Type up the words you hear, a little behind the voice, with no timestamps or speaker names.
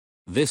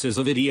This is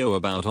a video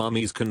about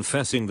ARMYs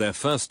confessing their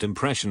first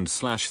impressions /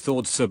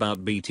 thoughts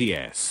about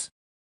BTS.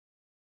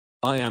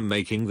 I am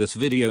making this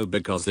video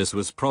because this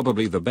was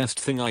probably the best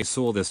thing I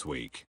saw this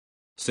week.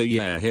 So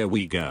yeah, here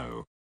we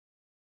go.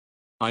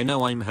 I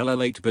know I'm hella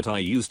late, but I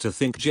used to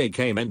think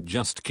JK meant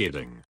just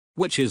kidding,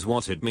 which is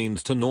what it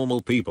means to normal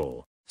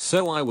people,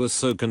 so I was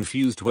so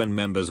confused when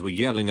members were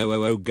yelling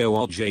oh go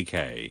on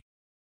JK.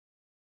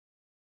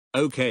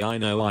 Okay, I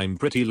know I'm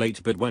pretty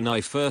late, but when I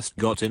first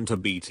got into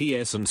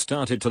BTS and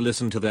started to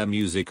listen to their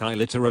music, I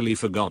literally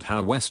forgot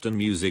how Western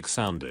music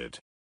sounded.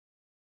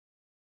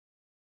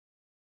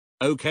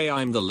 Okay,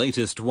 I'm the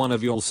latest one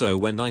of y'all, so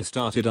when I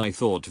started I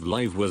thought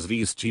V-Live was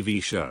V's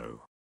TV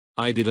show.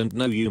 I didn't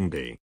know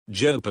Yoongi,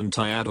 Jope and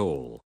Tae at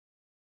all.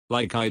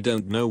 Like, I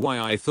don't know why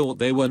I thought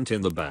they weren't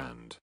in the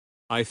band.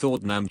 I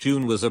thought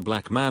Namjoon was a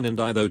black man, and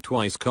I though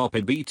twice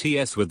copied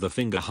BTS with the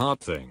finger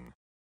heart thing.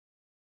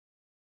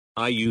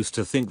 I used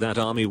to think that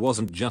ARMY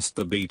wasn't just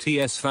the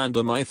BTS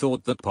fandom, I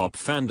thought that pop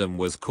fandom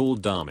was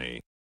called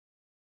ARMY.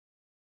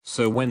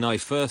 So when I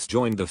first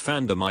joined the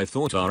fandom I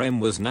thought RM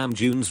was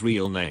Namjoon's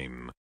real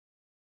name.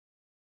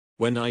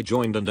 When I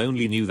joined and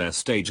only knew their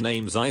stage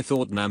names I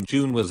thought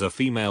Namjoon was a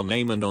female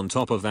name, and on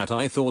top of that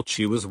I thought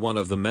she was one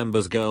of the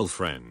members'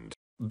 girlfriend.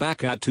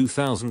 Back at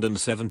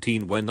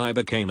 2017 when I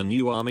became a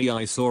new ARMY,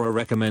 I saw a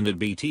recommended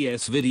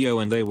BTS video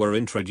and they were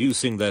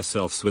introducing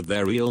themselves with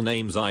their real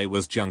names. I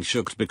was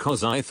shocked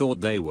because I thought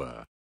they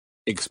were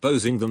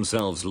exposing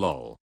themselves,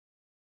 lol.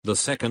 The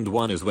second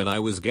one is when I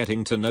was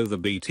getting to know the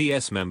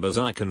BTS members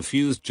I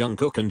confused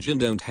Jungkook and Jin.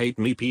 Don't hate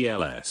me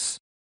PLS.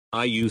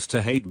 I used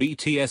to hate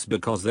BTS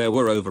because they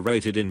were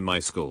overrated in my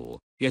school,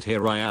 yet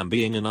here I am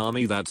being an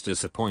ARMY. That's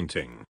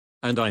disappointing.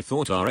 And I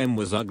thought RM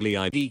was ugly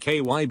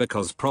IDKY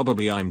because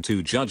probably I'm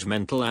too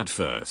judgmental at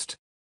first.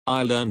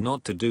 I learned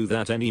not to do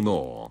that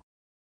anymore.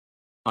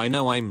 I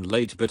know I'm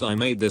late, but I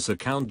made this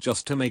account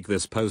just to make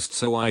this post,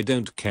 so I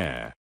don't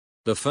care.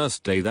 The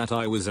first day that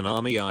I was an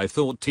ARMY I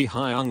thought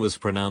Taehyung was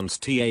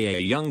pronounced Taa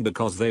Young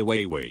because they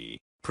we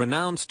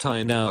pronounced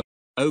Tae now.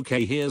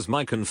 Okay, here's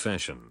my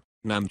confession.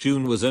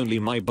 Namjoon was only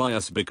my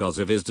bias because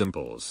of his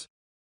dimples.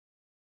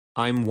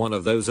 I'm one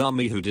of those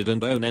ARMY who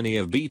didn't own any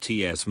of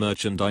BTS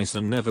merchandise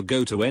and never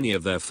go to any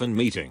of their fan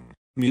meeting,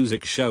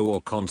 music show or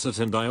concert,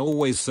 and I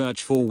always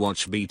search for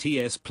Watch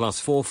BTS Plus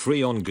for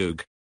free on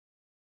Goog.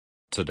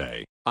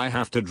 Today, I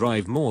have to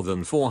drive more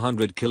than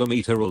 400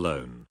 km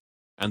alone.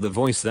 And the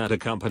voice that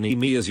accompany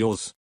me is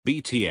yours,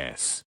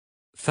 BTS.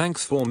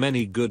 Thanks for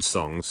many good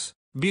songs,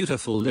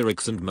 beautiful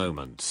lyrics and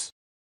moments.